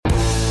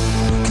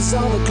So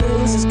the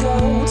clues is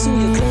gold to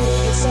your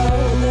clue gets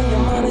old, then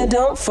your money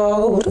don't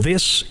fold.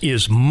 This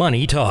is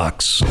Money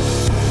Talks.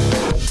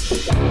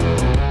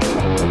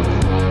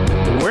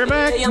 We're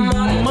back.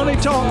 Money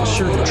Talks,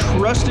 your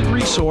trusted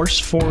resource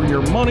for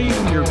your money,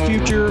 your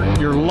future,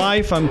 your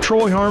life. I'm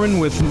Troy Harmon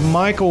with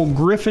Michael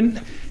Griffin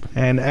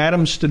and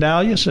Adam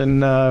Stadalius,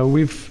 and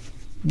we've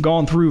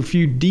gone through a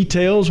few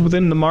details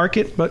within the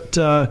market, but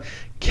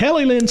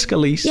Kelly Lynn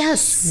Scalise.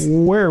 Yes.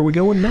 Where are we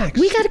going next?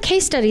 We got a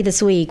case study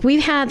this week.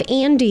 We have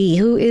Andy,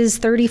 who is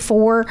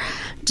 34,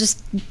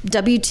 just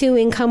W-2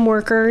 income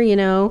worker, you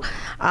know.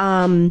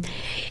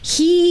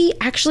 He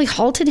actually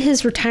halted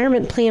his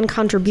retirement plan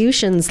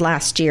contributions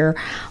last year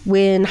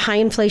when high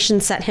inflation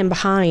set him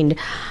behind.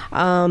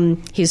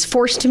 He was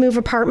forced to move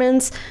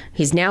apartments.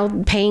 He's now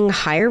paying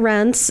higher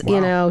rents. Wow.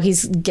 You know,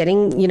 he's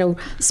getting, you know,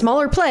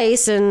 smaller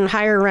place and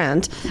higher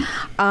rent.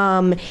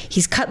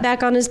 He's cut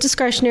back on his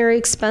discretionary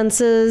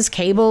expenses,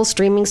 cable,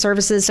 streaming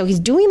services. So he's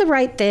doing the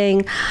right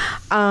thing.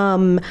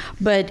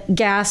 But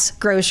gas,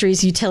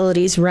 groceries,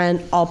 utilities,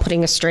 rent, all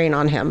putting a strain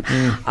on him.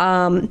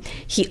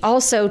 He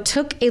also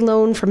took a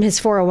loan from his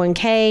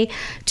 401k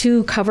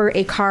to cover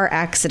a car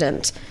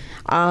accident.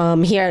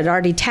 He had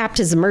already tapped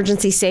his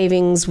emergency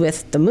savings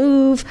with the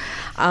move,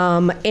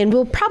 and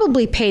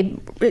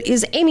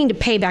is aiming to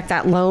pay back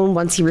that loan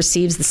once he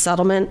receives the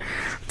settlement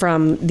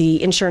from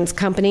the insurance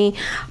company.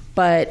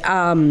 But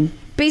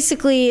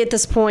basically, at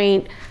this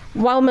point,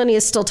 while money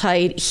is still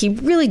tight, he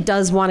really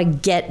does want to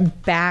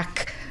get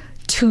back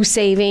to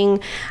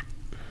saving.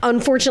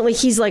 Unfortunately,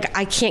 he's like,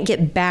 I can't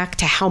get back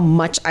to how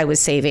much I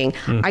was saving.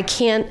 I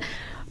can't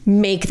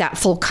make that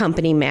full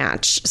company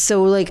match.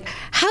 So, like,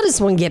 how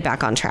does one get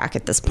back on track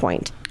at this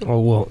point? Oh,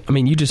 well, I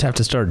mean, you just have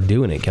to start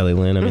doing it, Kelly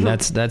Lynn. I mean,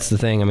 that's the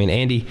thing. I mean,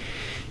 Andy,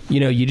 you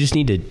know, you just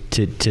need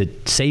to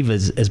save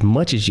as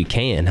much as you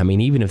can. I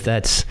mean, even if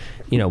that's,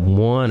 you know,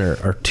 1 or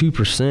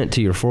 2%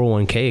 to your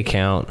 401k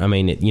account, I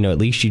mean, you know, at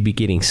least you'd be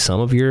getting some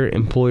of your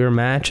employer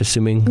match,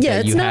 assuming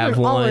that you have one. Yeah, it's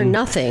not all or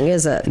nothing,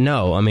 is it?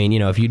 No, I mean, you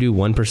know, if you do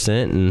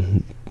 1%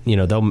 and, you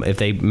know, if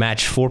they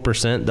match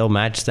 4%, they'll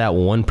match that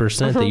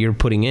 1% that you're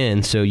putting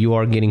in. So you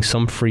are getting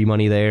some free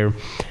money there.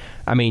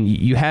 I mean,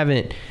 you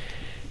haven't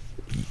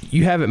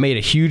made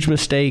a huge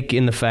mistake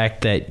in the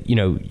fact that, you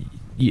know,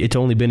 it's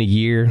only been a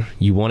year.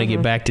 You want to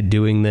get back to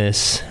doing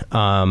this.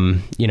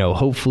 You know,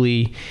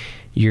 hopefully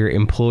your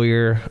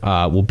employer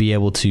will be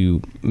able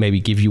to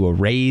maybe give you a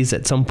raise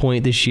at some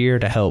point this year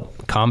to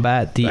help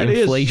combat the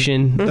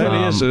inflation.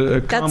 That is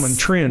a common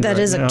trend. That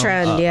is a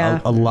trend, yeah.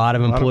 A lot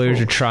of employers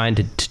are trying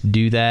to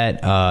do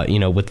that, you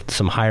know, with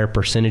some higher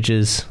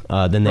percentages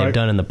than they've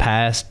done in the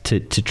past to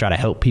try to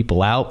help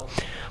people out.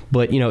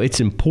 But, you know,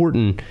 it's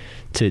important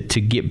to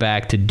get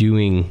back to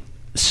doing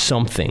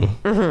something.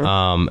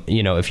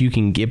 You know, if you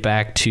can get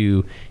back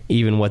to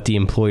even what the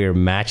employer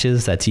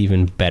matches, that's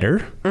even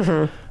better.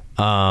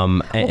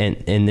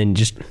 And then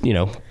just, you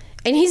know,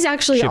 and he's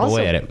actually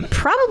also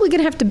probably going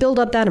to have to build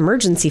up that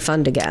emergency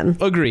fund again.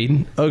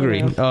 Agreed.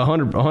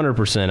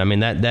 100%. I mean,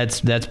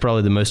 that's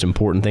probably the most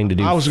important thing to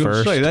do. I was going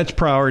to say that's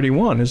priority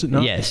one, is it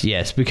not?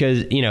 Yes,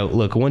 because, you know,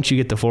 look, once you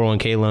get the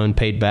 401k loan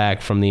paid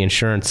back from the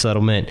insurance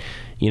settlement,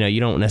 you know, you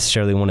don't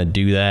necessarily want to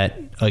do that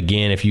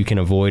again if you can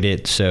avoid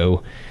it.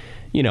 So,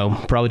 you know,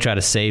 probably try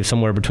to save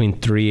somewhere between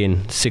 3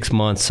 and 6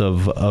 months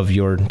of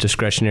your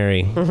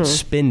discretionary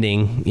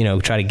spending. You know,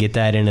 try to get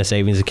that in a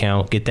savings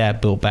account, get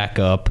that built back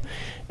up,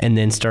 and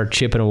then start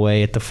chipping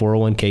away at the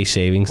 401k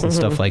savings and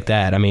stuff like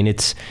that. I mean,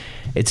 it's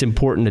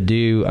important to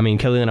do. I mean,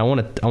 Kelly, and I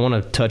want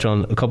to touch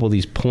on a couple of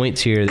these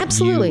points here that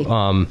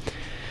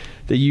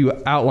you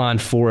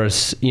outlined for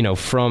us. You know,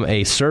 from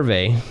a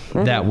survey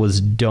that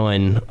was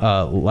done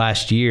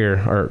last year,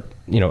 or,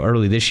 you know,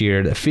 early this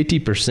year, that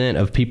 50%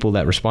 of people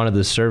that responded to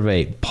the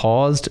survey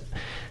paused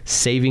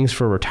savings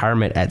for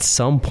retirement at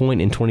some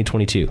point in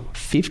 2022.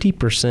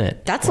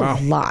 50%. That's a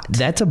lot.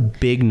 That's a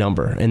big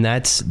number, and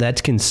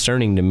that's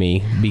concerning to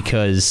me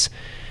because,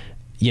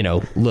 you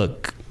know,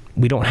 look,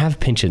 we don't have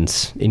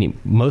pensions.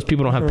 Most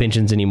people don't have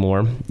pensions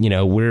anymore. You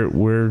know,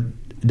 we're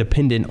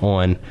dependent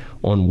on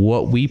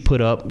what we put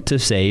up to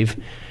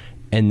save.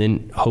 And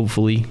then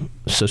hopefully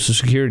Social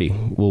Security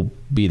will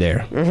be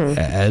there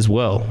as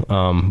well.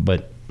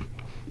 But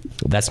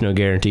that's no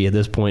guarantee at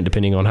this point,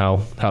 depending on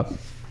how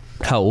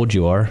old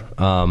you are.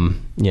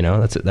 You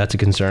know, that's a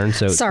concern.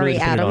 So sorry, it's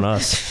really Adam. On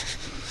us.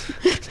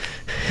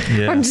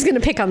 Yeah. I'm just going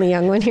to pick on the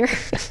young one here.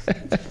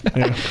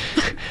 Yeah.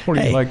 What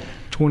are you, like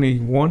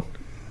 21?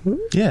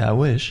 Yeah, I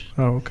wish.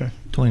 Oh, okay.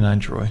 29,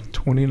 Troy.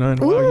 29.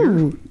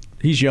 Wow,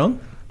 he's young?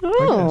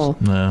 Oh.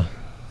 No.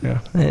 Yeah.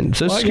 And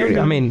Social Security,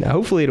 I mean,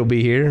 hopefully it'll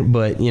be here,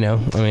 but, you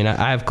know, I mean,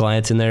 I have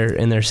clients in their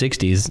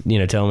 60s, you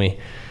know, tell me,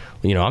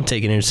 you know, I'm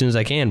taking it as soon as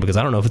I can because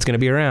I don't know if it's going to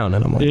be around.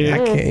 And I'm like,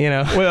 I can't, you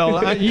know.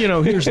 Well, you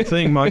know, here's the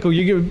thing, Michael.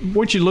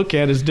 What you look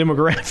at is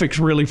demographics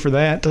really for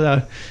that.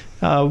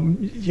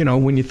 You know,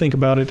 when you think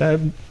about it,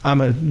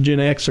 I'm a Gen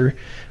Xer,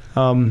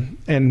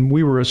 and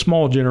we were a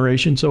small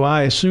generation, so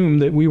I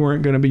assumed that we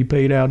weren't going to be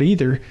paid out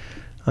either.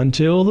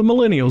 until the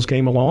millennials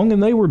came along,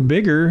 and they were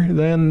bigger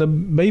than the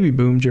baby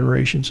boom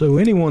generation. So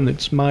anyone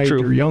that's my age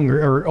or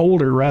younger, or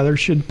older rather,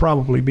 should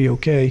probably be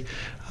okay.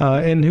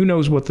 And who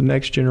knows what the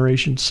next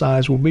generation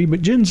size will be,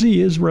 but Gen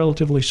Z is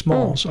relatively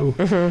small. So,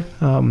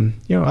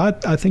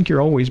 I think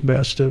you're always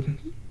best to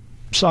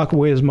sock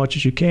away as much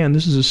as you can.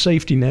 This is a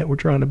safety net we're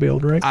trying to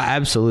build, right?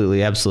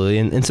 Absolutely.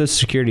 And Social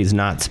Security is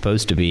not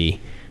supposed to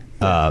be,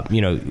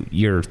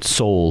 your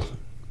sole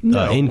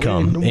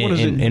income what is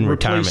it, in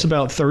retirement. Replace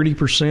about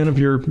 30% of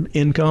your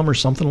income or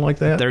something like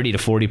that? 30 to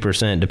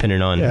 40%,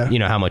 depending on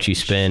how much you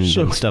spend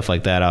and stuff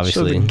like that,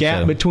 obviously. So the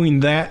gap between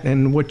that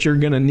and what you're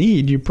going to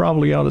need, you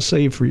probably ought to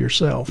save for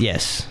yourself.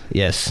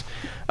 Yes.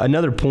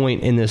 Another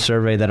point in this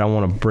survey that I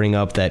want to bring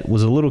up that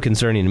was a little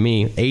concerning to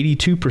me,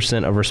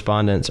 82% of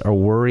respondents are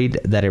worried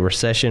that a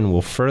recession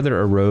will further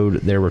erode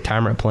their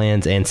retirement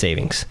plans and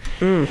savings.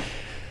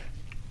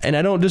 And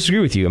I don't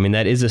disagree with you. I mean,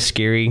 that is a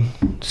scary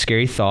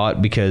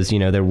thought because,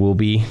 there will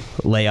be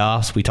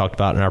layoffs. We talked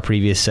about in our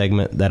previous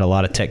segment that a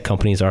lot of tech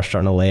companies are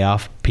starting to lay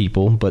off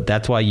people, but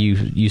that's why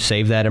you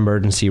save that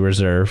emergency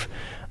reserve.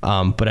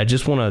 But I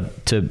just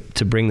want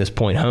to bring this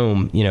point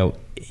home.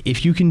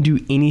 If you can do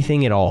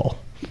anything at all,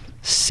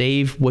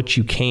 save what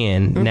you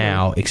can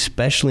now,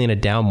 especially in a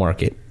down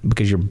market,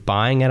 because you're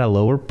buying at a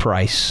lower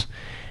price.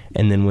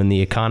 And then when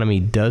the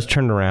economy does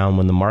turn around,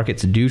 when the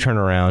markets do turn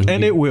around,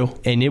 it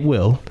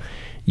will.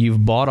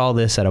 You've bought all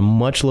this at a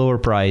much lower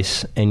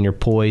price, and you're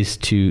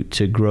poised to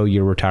grow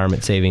your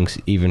retirement savings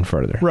even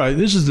further. Right.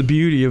 This is the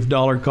beauty of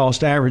dollar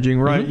cost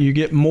averaging, right? You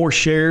get more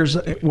shares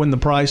when the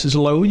price is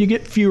low. You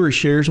get fewer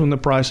shares when the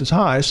price is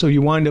high. So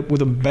you wind up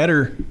with a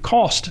better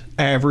cost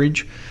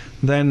average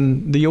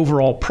than the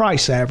overall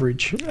price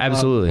average.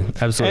 Absolutely.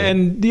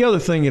 And the other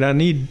thing that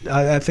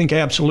I think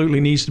absolutely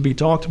needs to be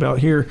talked about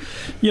here,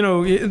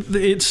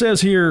 it says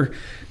here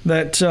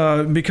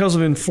that because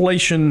of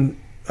inflation,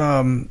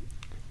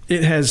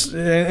 it has,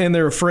 and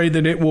they're afraid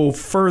that it will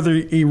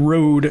further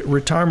erode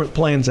retirement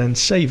plans and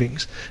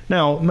savings.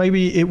 Now,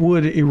 maybe it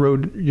would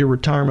erode your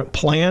retirement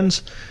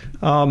plans,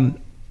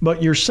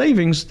 but your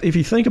savings, if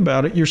you think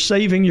about it,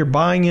 you're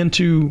buying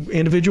into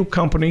individual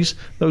companies.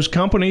 Those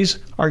companies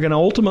are going to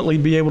ultimately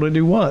be able to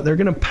do what? They're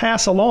going to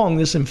pass along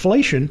this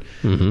inflation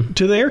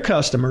to their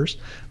customers,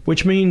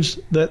 which means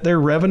that their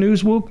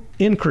revenues will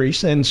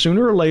increase, and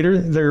sooner or later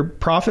their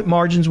profit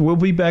margins will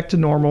be back to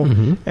normal,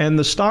 and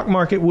the stock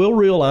market will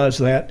realize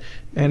that,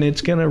 and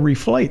it's going to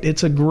reflate.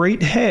 It's a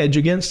great hedge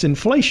against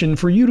inflation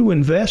for you to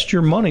invest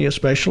your money,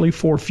 especially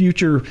for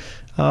future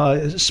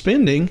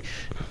spending,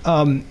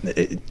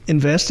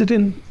 invested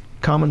in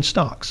common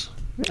stocks.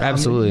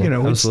 Absolutely.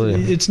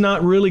 Absolutely. It's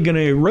not really going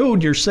to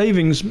erode your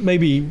savings,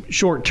 maybe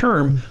short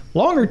term.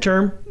 Longer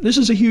term, this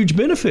is a huge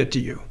benefit to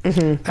you.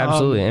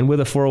 Absolutely. And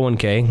with a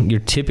 401k, you're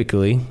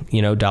typically,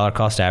 dollar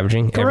cost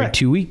averaging every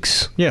 2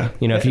 weeks. Yeah.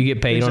 If you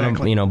get paid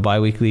on a,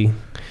 biweekly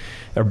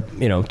or,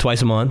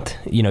 twice a month,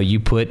 you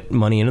put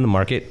money into the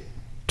market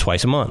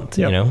twice a month,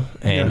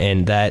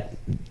 and that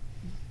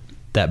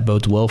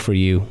bodes well for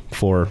you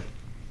for,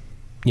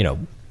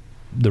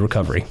 the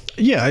recovery.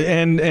 Yeah.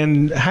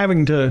 And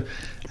having to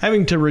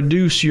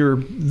reduce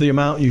the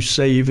amount you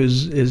save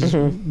is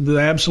the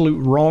absolute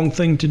wrong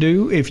thing to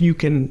do. If you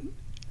can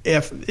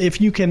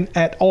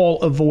at all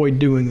avoid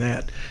doing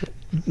that,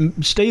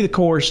 stay the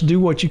course, do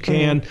what you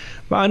can.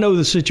 But I know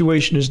the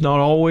situation is not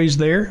always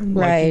there.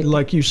 Right.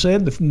 Like you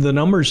said, the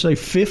numbers say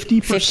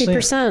 50%.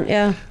 50%,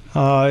 yeah.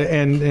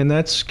 And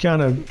that's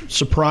kind of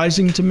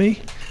surprising to me,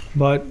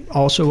 but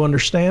also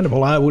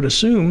understandable, I would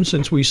assume,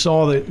 since we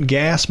saw that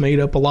gas made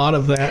up a lot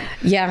of that.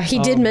 Yeah, he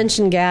did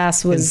mention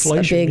gas was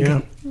inflation,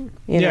 a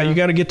big... you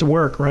got to get to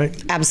work,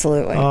 right?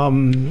 Absolutely.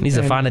 He needs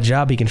to find a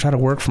job. He can try to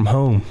work from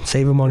home.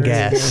 Save him on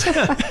gas.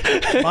 Well,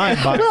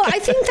 I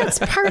think that's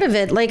part of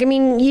it.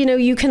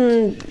 You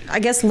can, I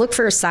guess, look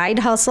for a side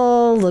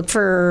hustle, look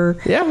for...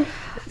 Yeah.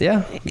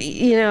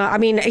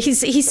 He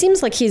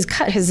seems like he's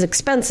cut his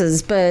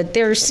expenses, but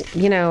there's,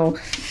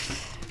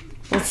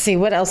 let's see,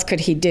 what else could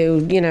he do?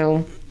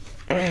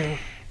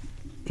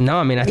 No,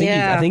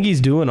 I think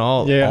he's doing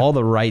all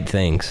the right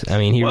things.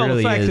 He really is.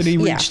 The fact that he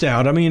reached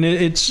out,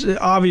 it's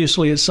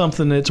obviously it's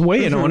something that's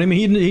weighing on him.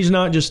 He's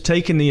not just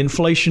taking the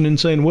inflation and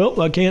saying, "Well,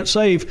 I can't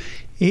save."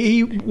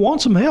 He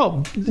wants some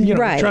help,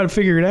 try to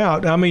figure it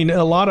out.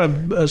 A lot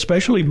of,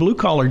 especially blue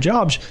collar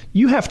jobs,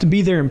 you have to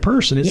be there in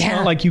person. It's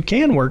not like you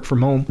can work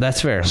from home.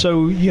 That's fair.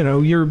 So,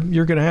 you're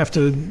going to have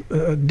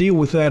to deal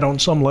with that on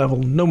some level,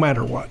 no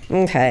matter what.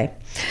 Okay.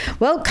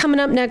 Well, coming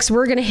up next,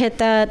 we're going to hit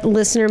that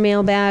listener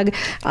mailbag,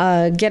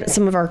 get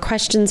some of our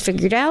questions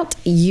figured out.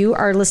 You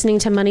are listening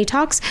to Money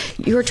Talks,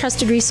 your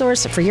trusted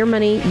resource for your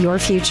money, your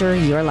future,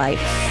 your life.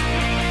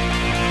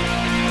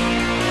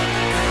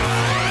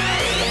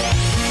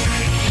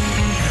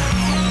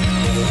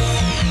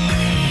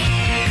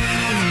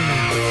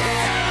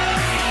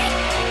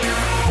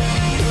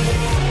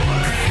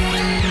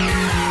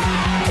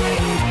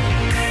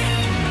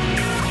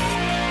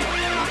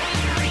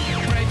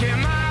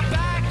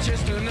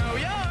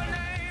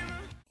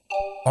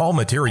 All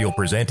material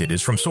presented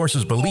is from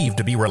sources believed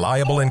to be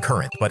reliable and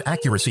current, but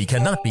accuracy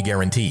cannot be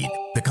guaranteed.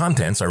 The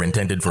contents are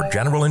intended for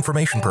general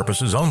information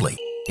purposes only.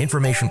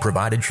 Information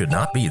provided should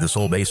not be the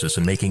sole basis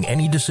in making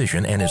any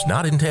decision and is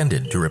not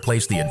intended to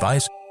replace the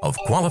advice of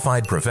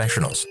qualified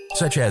professionals,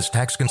 such as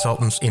tax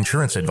consultants,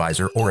 insurance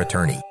advisor, or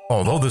attorney.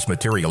 Although this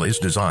material is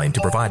designed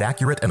to provide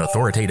accurate and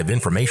authoritative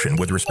information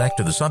with respect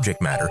to the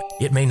subject matter,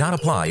 it may not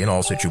apply in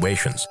all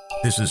situations.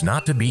 This is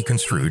not to be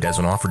construed as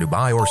an offer to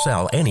buy or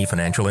sell any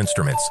financial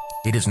instruments.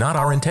 It is not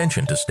our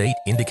intention to state,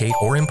 indicate,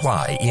 or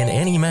imply in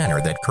any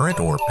manner that current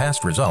or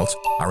past results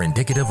are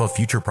indicative of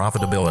future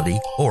profitability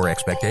or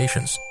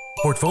expectations.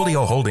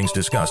 Portfolio holdings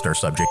discussed are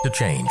subject to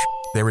change.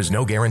 There is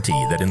no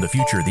guarantee that in the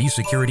future these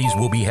securities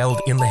will be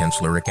held in the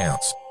Henssler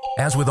accounts.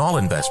 As with all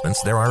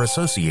investments, there are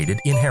associated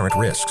inherent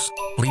risks.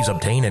 Please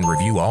obtain and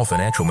review all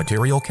financial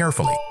material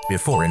carefully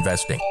before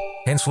investing.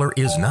 Henssler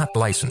is not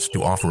licensed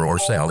to offer or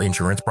sell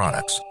insurance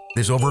products.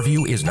 This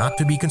overview is not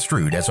to be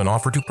construed as an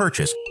offer to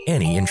purchase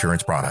any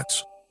insurance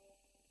products.